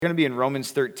We're going to be in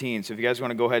Romans 13, so if you guys want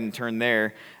to go ahead and turn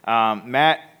there.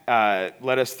 Matt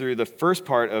led us through the first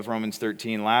part of Romans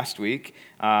 13 last week,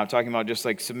 talking about just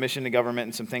like submission to government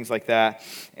and some things like that.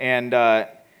 And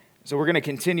so we're going to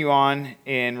continue on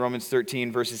in Romans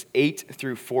 13, verses 8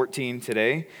 through 14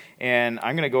 today. And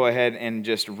I'm going to go ahead and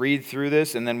just read through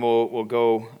this, and then we'll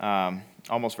go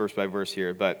almost verse by verse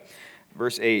here. But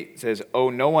verse 8 says,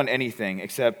 "Owe no one anything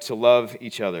except to love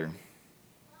each other.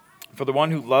 For the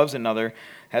one who loves another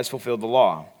has fulfilled the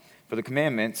law. For the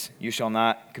commandments, you shall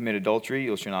not commit adultery,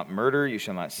 you shall not murder, you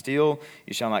shall not steal,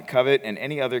 you shall not covet, and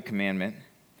any other commandment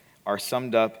are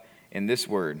summed up in this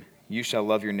word, you shall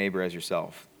love your neighbor as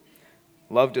yourself.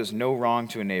 Love does no wrong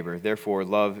to a neighbor, therefore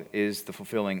love is the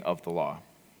fulfilling of the law.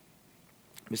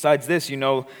 Besides this, you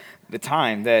know the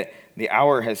time that the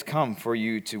hour has come for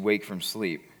you to wake from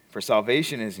sleep. For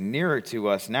salvation is nearer to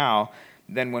us now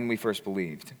than when we first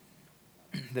believed.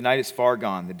 The night is far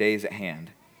gone, the day is at hand.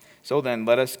 So then,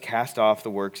 let us cast off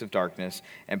the works of darkness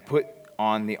and put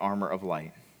on the armor of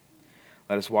light.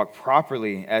 Let us walk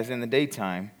properly as in the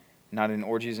daytime, not in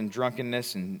orgies and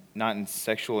drunkenness, and not in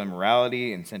sexual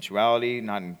immorality and sensuality,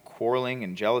 not in quarreling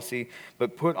and jealousy,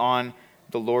 but put on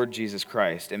the Lord Jesus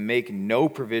Christ and make no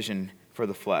provision for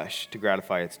the flesh to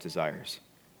gratify its desires."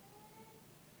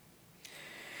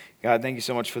 God, thank you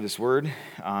so much for this word.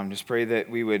 Just pray that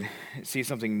we would see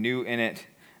something new in it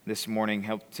this morning.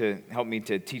 Help me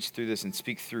to teach through this and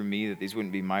speak through me, that these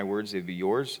wouldn't be my words, they'd be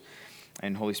yours.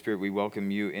 And Holy Spirit, we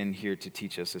welcome you in here to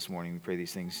teach us this morning. We pray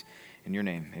these things in your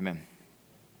name. Amen.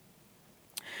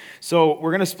 So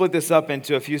we're going to split this up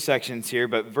into a few sections here,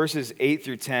 but verses 8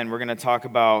 through 10, we're going to talk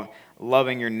about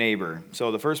loving your neighbor.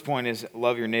 So the first point is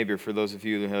love your neighbor, for those of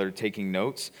you that are taking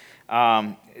notes.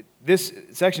 This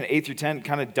section 8 through 10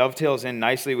 kind of dovetails in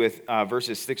nicely with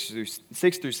verses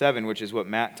 6 through 7, which is what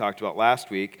Matt talked about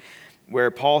last week, where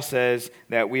Paul says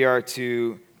that we are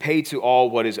to pay to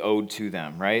all what is owed to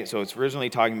them, right? So it's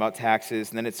originally talking about taxes,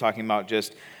 and then it's talking about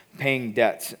just paying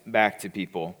debts back to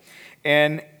people.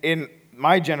 And in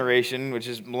my generation, which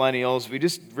is millennials, we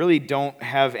just really don't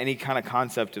have any kind of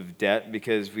concept of debt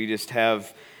because we just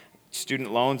have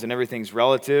student loans and everything's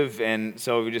relative, and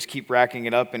so we just keep racking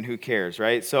it up, and who cares,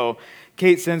 right? So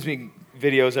Kate sends me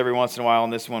videos every once in a while,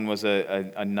 and this one was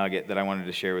a nugget that I wanted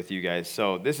to share with you guys.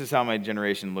 So this is how my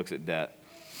generation looks at debt.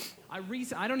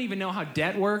 I don't even know how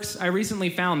debt works. I recently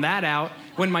found that out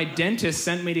when my dentist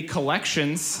sent me to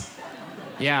collections.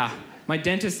 Yeah, my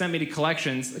dentist sent me to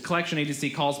collections. The collection agency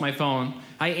calls my phone.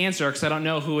 I answer because I don't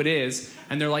know who it is,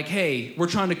 and they're like, "Hey, we're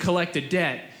trying to collect a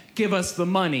debt. Give us the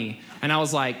money." And I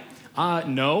was like,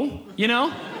 no,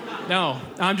 no,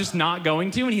 I'm just not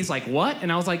going to. And he's like, "What?"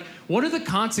 And I was like, "What are the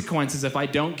consequences if I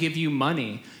don't give you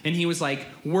money?" And he was like,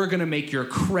 "We're going to make your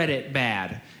credit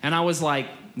bad." And I was like,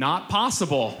 "Not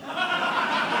possible."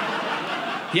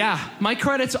 Yeah, my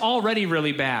credit's already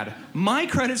really bad. My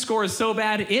credit score is so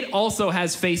bad, it also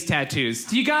has face tattoos.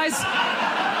 Do you guys?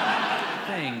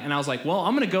 And I was like, "Well,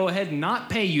 I'm going to go ahead and not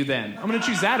pay you then. I'm going to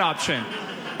choose that option."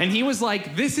 And he was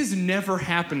like, "This has never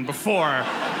happened before."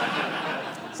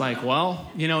 It's like,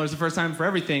 "Well, it was the first time for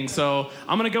everything, so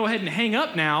I'm going to go ahead and hang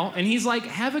up now." And he's like,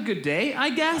 "Have a good day, I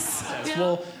guess." Yeah.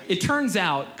 Well, it turns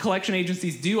out collection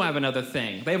agencies do have another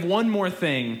thing. They have one more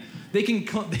thing. They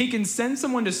can send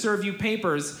someone to serve you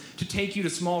papers to take you to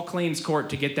small claims court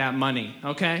to get that money,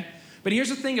 okay? But here's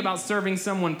the thing about serving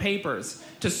someone papers.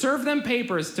 To serve them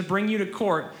papers to bring you to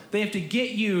court, they have to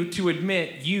get you to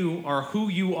admit you are who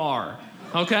you are,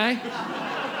 okay?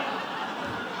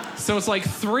 So it's like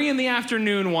 3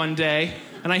 p.m. one day,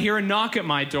 and I hear a knock at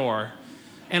my door.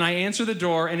 And I answer the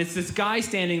door, and it's this guy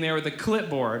standing there with a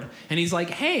clipboard. And he's like,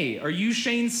 "Hey, are you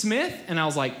Shane Smith?" And I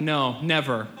was like, "No,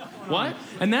 never." "What?"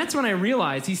 And that's when I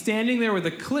realized he's standing there with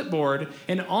a clipboard,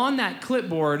 and on that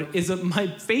clipboard is my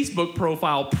Facebook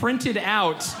profile printed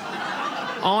out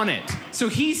on it. So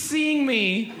he's seeing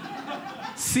me,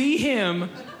 see him,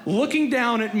 looking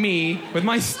down at me with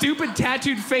my stupid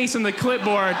tattooed face on the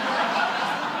clipboard,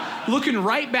 looking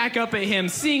right back up at him,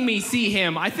 seeing me see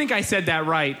him. I think I said that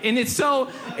right. And it's so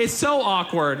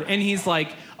awkward. And he's like,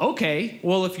 "Okay,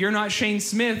 well, if you're not Shane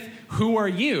Smith, who are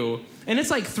you?" And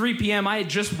it's like 3 p.m. I had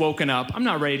just woken up. I'm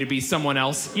not ready to be someone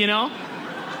else,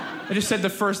 I just said the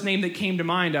first name that came to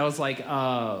mind. I was like,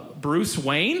 "Bruce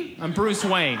Wayne? I'm Bruce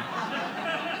Wayne."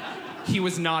 He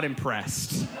was not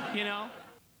impressed,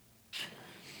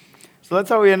 So that's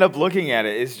how we end up looking at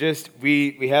it. It's just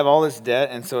we have all this debt,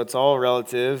 and so it's all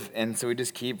relative, and so we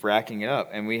just keep racking it up,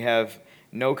 and we have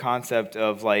no concept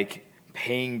of like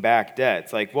paying back debt.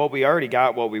 It's like, well, we already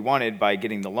got what we wanted by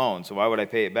getting the loan, so why would I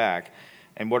pay it back?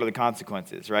 And what are the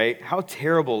consequences, right? How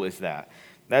terrible is that?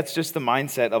 That's just the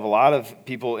mindset of a lot of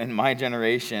people in my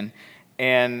generation,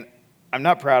 and I'm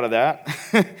not proud of that.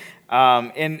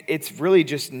 And it's really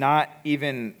just not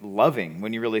even loving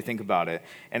when you really think about it.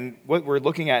 And what we're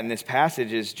looking at in this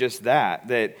passage is just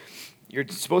that you're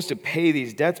supposed to pay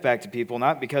these debts back to people,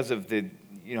 not because of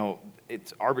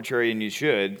it's arbitrary and you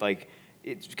should,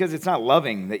 it's because it's not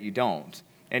loving that you don't.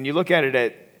 And you look at it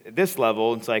at this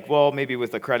level, it's like, well, maybe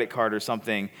with a credit card or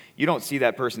something, you don't see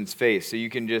that person's face. So you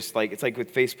can just, it's like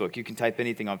with Facebook. You can type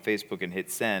anything on Facebook and hit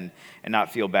send and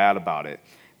not feel bad about it.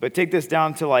 But take this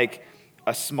down to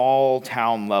a small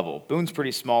town level. Boone's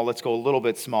pretty small. Let's go a little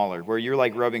bit smaller, where you're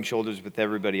rubbing shoulders with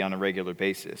everybody on a regular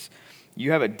basis.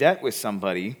 You have a debt with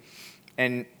somebody,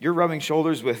 and you're rubbing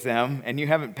shoulders with them, and you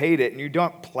haven't paid it, and you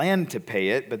don't plan to pay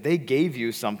it, but they gave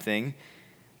you something.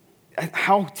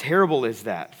 How terrible is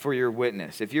that for your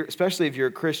witness? Especially if you're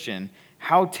a Christian,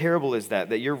 how terrible is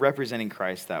that you're representing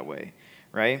Christ that way,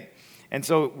 right? And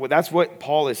so that's what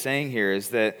Paul is saying here, is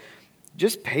that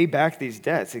just pay back these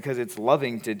debts because it's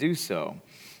loving to do so.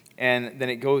 And then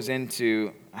it goes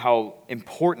into how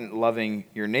important loving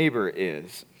your neighbor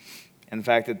is. And the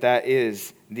fact that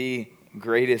is the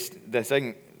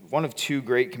second, one of two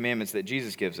great commandments that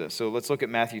Jesus gives us. So let's look at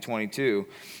Matthew 22.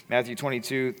 Matthew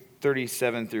 22,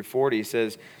 37 through 40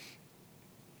 says,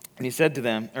 and he said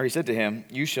to him,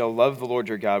 "You shall love the Lord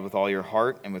your God with all your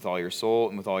heart and with all your soul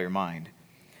and with all your mind.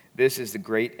 This is the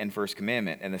great and first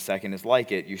commandment, and the second is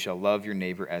like it. You shall love your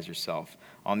neighbor as yourself.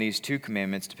 On these two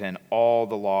commandments depend all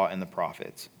the law and the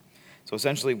prophets." So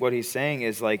essentially what he's saying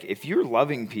is if you're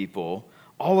loving people,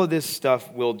 all of this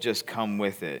stuff will just come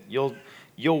with it.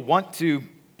 You'll want to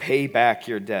pay back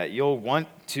your debt. You'll want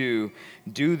to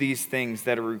do these things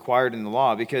that are required in the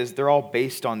law because they're all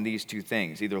based on these two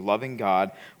things, either loving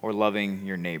God or loving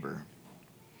your neighbor.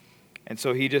 And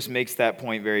so he just makes that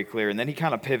point very clear. And then he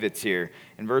kind of pivots here.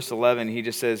 In verse 11, he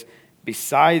just says,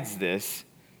 "Besides this,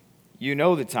 you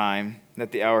know the time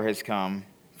that the hour has come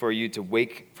for you to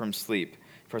wake from sleep.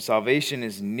 For salvation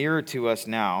is nearer to us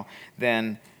now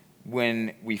than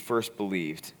when we first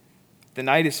believed. The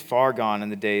night is far gone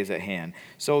and the day is at hand.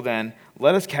 So then,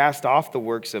 let us cast off the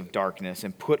works of darkness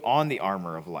and put on the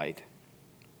armor of light."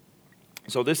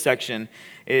 So this section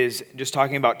is just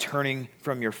talking about turning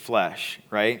from your flesh,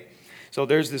 right? So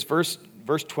there's this verse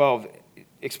 12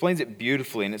 explains it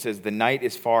beautifully, and it says, "The night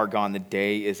is far gone, the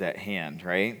day is at hand,"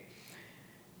 right?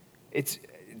 It's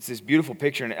this beautiful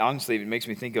picture, and honestly, it makes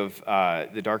me think of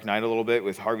The Dark Knight a little bit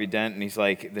with Harvey Dent, and he's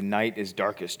like, the night is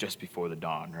darkest just before the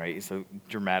dawn, right? He's so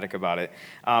dramatic about it.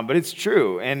 But it's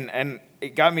true, and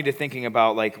it got me to thinking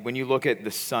about, when you look at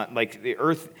the sun, the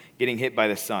earth getting hit by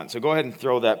the sun. So go ahead and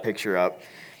throw that picture up.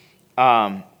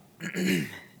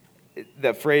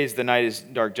 That phrase, "the night is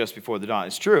dark just before the dawn,"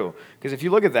 is true. Because if you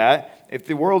look at that, if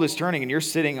the world is turning and you're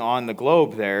sitting on the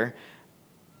globe there,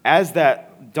 as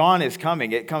that dawn is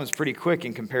coming, it comes pretty quick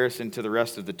in comparison to the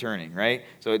rest of the turning, right?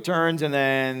 So it turns and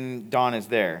then dawn is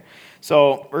there.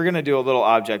 So we're going to do a little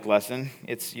object lesson.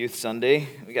 It's Youth Sunday.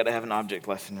 We got to have an object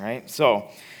lesson, right? So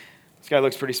this guy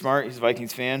looks pretty smart. He's a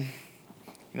Vikings fan.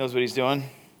 He knows what he's doing.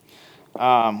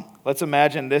 Let's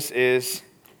imagine this is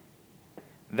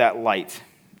that light,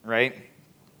 right?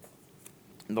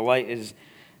 The light is,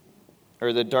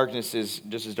 or the darkness is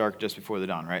just as dark just before the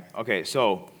dawn, right? Okay,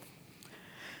 so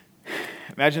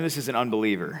imagine this is an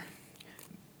unbeliever.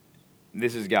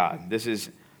 This is God. This is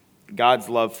God's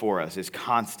love for us is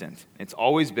constant. It's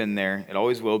always been there. It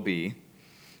always will be.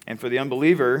 And for the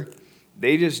unbeliever,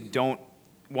 they just don't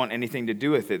want anything to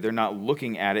do with it. They're not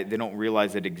looking at it. They don't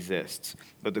realize it exists.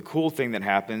 But the cool thing that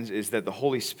happens is that the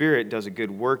Holy Spirit does a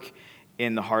good work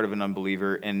in the heart of an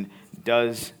unbeliever and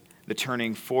does the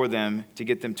turning for them to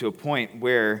get them to a point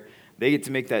where they get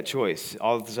to make that choice.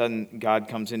 All of a sudden, God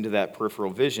comes into that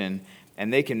peripheral vision,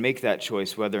 and they can make that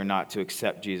choice whether or not to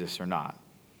accept Jesus or not.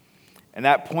 And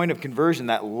that point of conversion,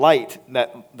 that light,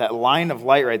 that line of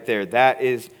light right there, that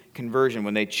is conversion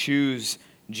when they choose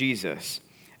Jesus.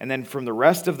 And then from the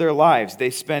rest of their lives, they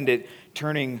spend it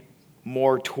turning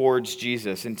more towards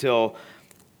Jesus until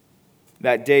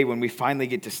that day when we finally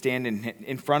get to stand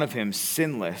in front of him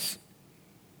sinless,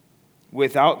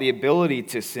 without the ability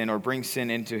to sin or bring sin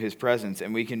into his presence,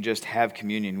 and we can just have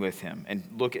communion with him and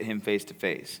look at him face to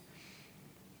face.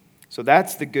 So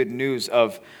that's the good news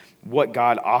of what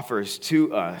God offers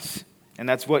to us, and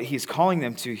that's what he's calling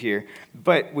them to here.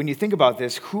 But when you think about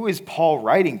this, who is Paul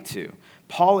writing to?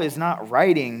 Paul is not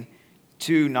writing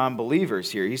to non-believers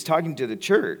here. He's talking to the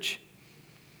church.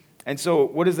 And so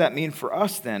what does that mean for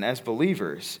us then as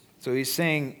believers? So he's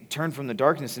saying, turn from the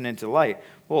darkness and into light.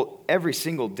 Well, every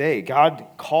single day, God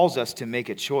calls us to make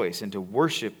a choice and to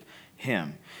worship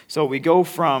him. So we go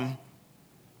from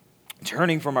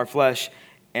turning from our flesh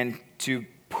and to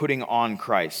putting on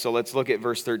Christ. So let's look at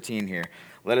verse 13 here.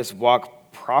 Let us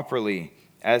walk properly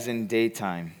as in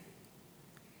daytime,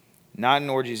 not in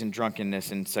orgies and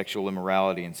drunkenness and sexual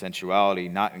immorality and sensuality,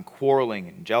 not in quarreling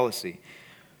and jealousy,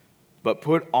 but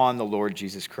put on the Lord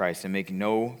Jesus Christ and make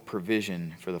no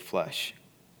provision for the flesh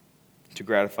to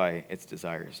gratify its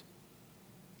desires.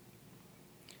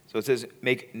 So it says,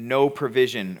 make no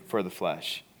provision for the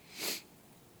flesh.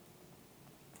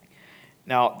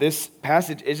 Now, this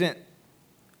passage isn't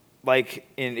like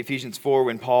in Ephesians 4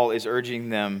 when Paul is urging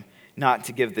them not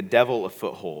to give the devil a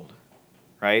foothold,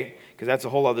 right? Because that's a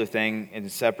whole other thing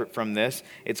and separate from this.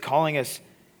 It's calling us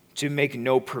to make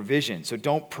no provision. So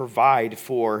don't provide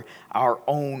for our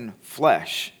own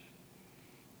flesh,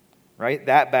 right?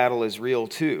 That battle is real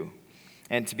too.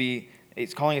 And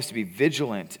it's calling us to be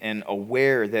vigilant and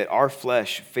aware that our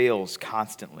flesh fails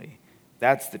constantly.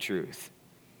 That's the truth.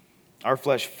 Our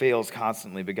flesh fails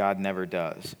constantly, but God never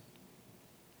does.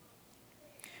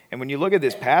 And when you look at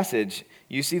this passage,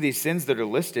 you see these sins that are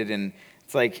listed, and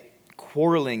it's like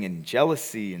quarreling and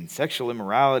jealousy and sexual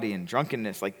immorality and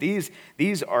drunkenness. Like these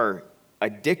are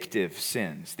addictive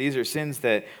sins. These are sins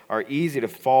that are easy to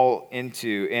fall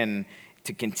into and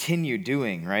to continue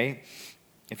doing, right?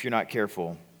 If you're not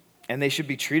careful. And they should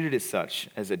be treated as such,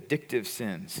 as addictive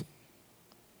sins.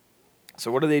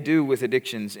 So what do they do with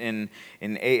addictions in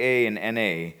AA and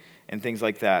NA and things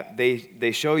like that?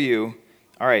 They show you,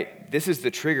 all right, this is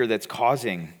the trigger that's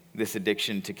causing this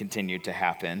addiction to continue to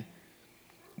happen.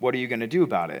 What are you going to do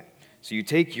about it? So you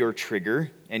take your trigger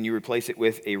and you replace it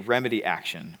with a remedy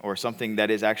action or something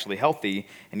that is actually healthy,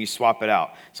 and you swap it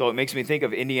out. So it makes me think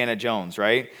of Indiana Jones,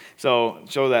 right? So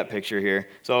show that picture here.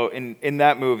 So in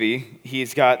that movie,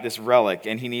 he's got this relic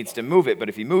and he needs to move it, but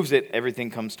if he moves it, everything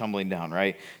comes tumbling down,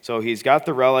 right? So he's got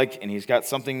the relic and he's got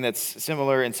something that's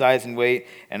similar in size and weight,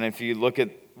 and if you look at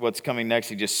what's coming next,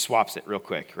 he just swaps it real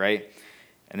quick, right?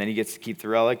 And then he gets to keep the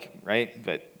relic, right?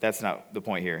 But that's not the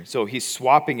point here. So he's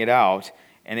swapping it out,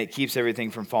 and it keeps everything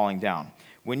from falling down.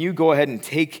 When you go ahead and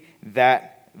take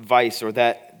that vice or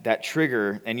that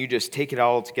trigger and you just take it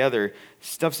all together,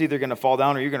 stuff's either going to fall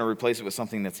down or you're going to replace it with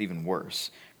something that's even worse,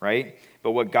 right?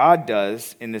 But what God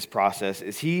does in this process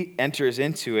is he enters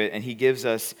into it and he gives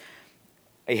us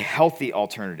a healthy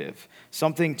alternative,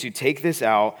 something to take this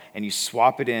out and you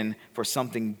swap it in for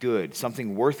something good,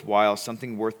 something worthwhile,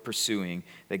 something worth pursuing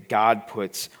that God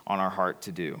puts on our heart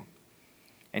to do.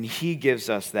 And he gives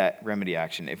us that remedy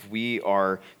action if we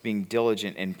are being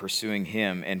diligent in pursuing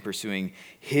him and pursuing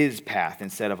his path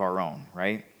instead of our own,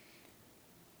 right?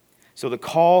 So the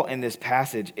call in this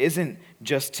passage isn't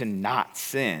just to not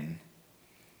sin.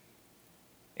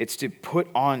 It's to put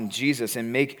on Jesus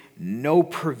and make no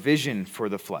provision for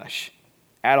the flesh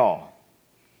at all.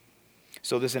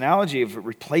 So this analogy of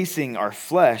replacing our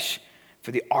flesh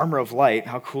for the armor of light,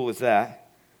 how cool is that?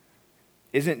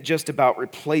 Isn't just about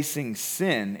replacing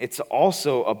sin. It's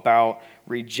also about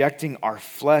rejecting our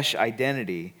flesh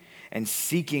identity and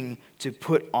seeking to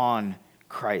put on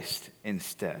Christ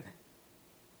instead.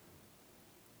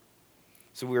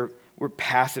 So we're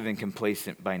passive and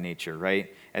complacent by nature,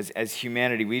 right? As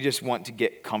humanity, we just want to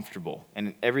get comfortable.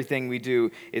 And everything we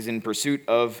do is in pursuit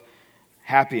of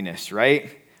happiness,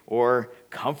 right? Or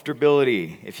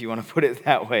comfortability, if you want to put it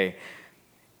that way.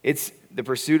 It's the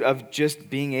pursuit of just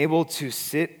being able to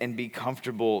sit and be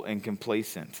comfortable and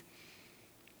complacent.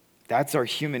 That's our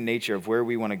human nature of where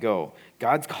we want to go.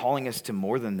 God's calling us to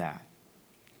more than that.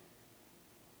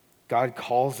 God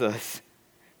calls us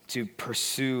to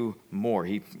pursue more.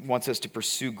 He wants us to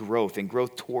pursue growth and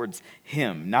growth towards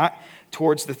him, not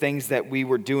towards the things that we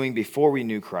were doing before we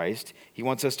knew Christ. He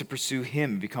wants us to pursue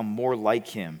him, become more like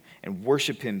him, and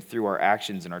worship him through our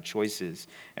actions and our choices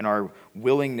and our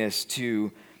willingness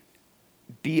to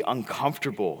be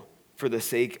uncomfortable for the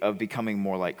sake of becoming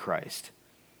more like Christ.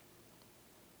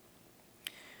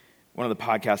 One of the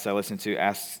podcasts I listen to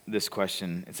asks this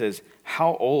question. It says,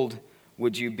 how old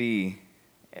do you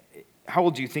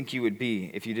think you would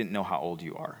be if you didn't know how old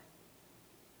you are?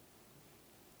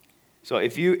 So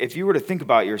if you were to think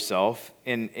about yourself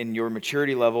in your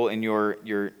maturity level, in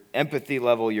your empathy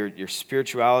level, your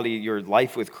spirituality, your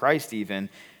life with Christ even,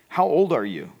 how old are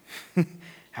you?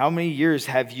 How many years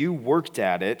have you worked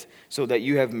at it so that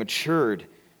you have matured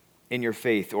in your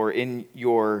faith or in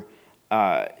your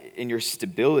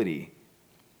stability?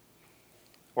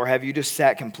 Or have you just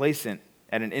sat complacent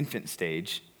at an infant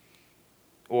stage?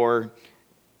 Or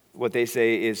what they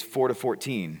say is 4 to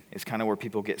 14 is kind of where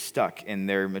people get stuck in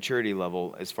their maturity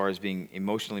level as far as being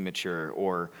emotionally mature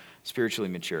or spiritually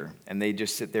mature. And they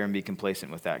just sit there and be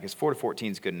complacent with that because 4 to 14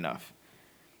 is good enough.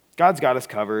 God's got us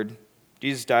covered.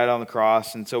 Jesus died on the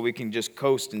cross, and so we can just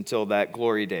coast until that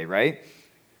glory day, right?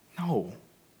 No.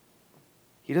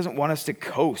 He doesn't want us to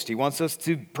coast. He wants us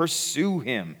to pursue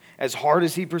him as hard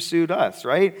as he pursued us,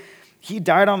 right? He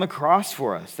died on the cross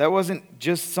for us. That wasn't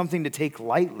just something to take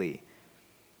lightly.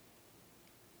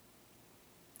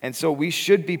 And so we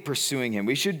should be pursuing him.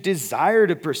 We should desire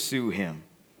to pursue him.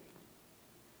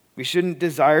 We shouldn't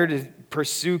desire to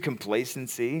pursue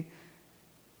complacency.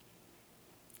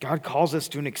 God calls us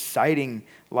to an exciting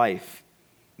life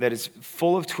that is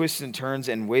full of twists and turns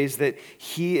and ways that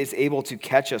he is able to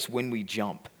catch us when we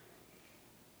jump.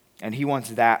 And he wants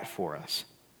that for us.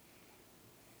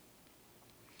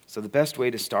 So the best way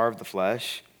to starve the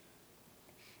flesh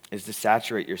is to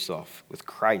saturate yourself with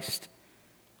Christ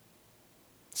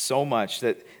so much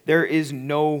that there is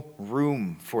no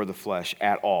room for the flesh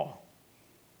at all.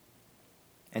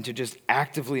 And to just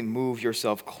actively move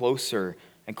yourself closer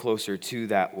and closer to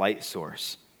that light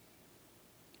source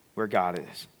where God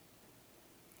is.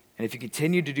 And if you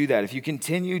continue to do that, if you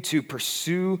continue to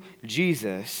pursue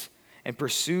Jesus and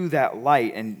pursue that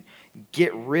light and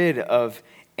get rid of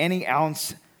any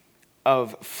ounce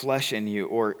of flesh in you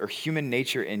or human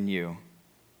nature in you,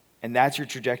 and that's your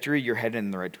trajectory, you're headed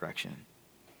in the right direction.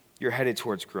 You're headed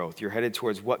towards growth. You're headed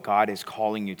towards what God is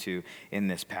calling you to in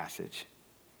this passage.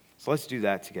 So let's do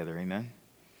that together, amen?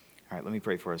 All right, let me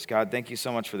pray for us. God, thank you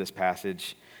so much for this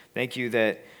passage. Thank you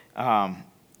that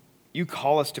you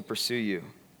call us to pursue you,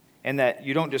 and that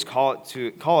you don't just call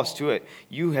us to it.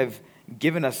 You have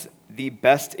given us the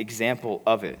best example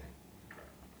of it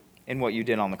in what you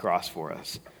did on the cross for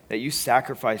us, that you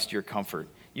sacrificed your comfort.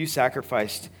 You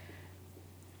sacrificed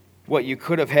what you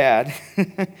could have had,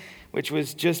 which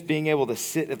was just being able to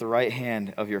sit at the right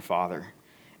hand of your Father.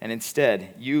 And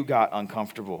instead, you got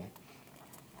uncomfortable.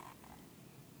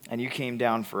 And you came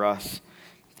down for us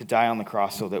to die on the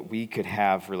cross so that we could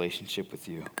have relationship with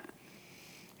you.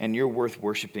 And you're worth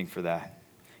worshiping for that.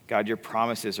 God, your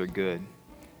promises are good.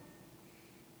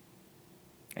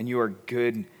 And you are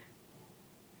good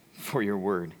for your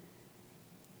word.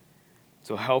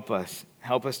 So help us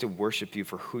to worship you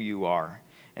for who you are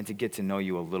and to get to know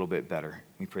you a little bit better.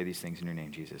 We pray these things in your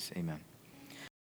name, Jesus. Amen.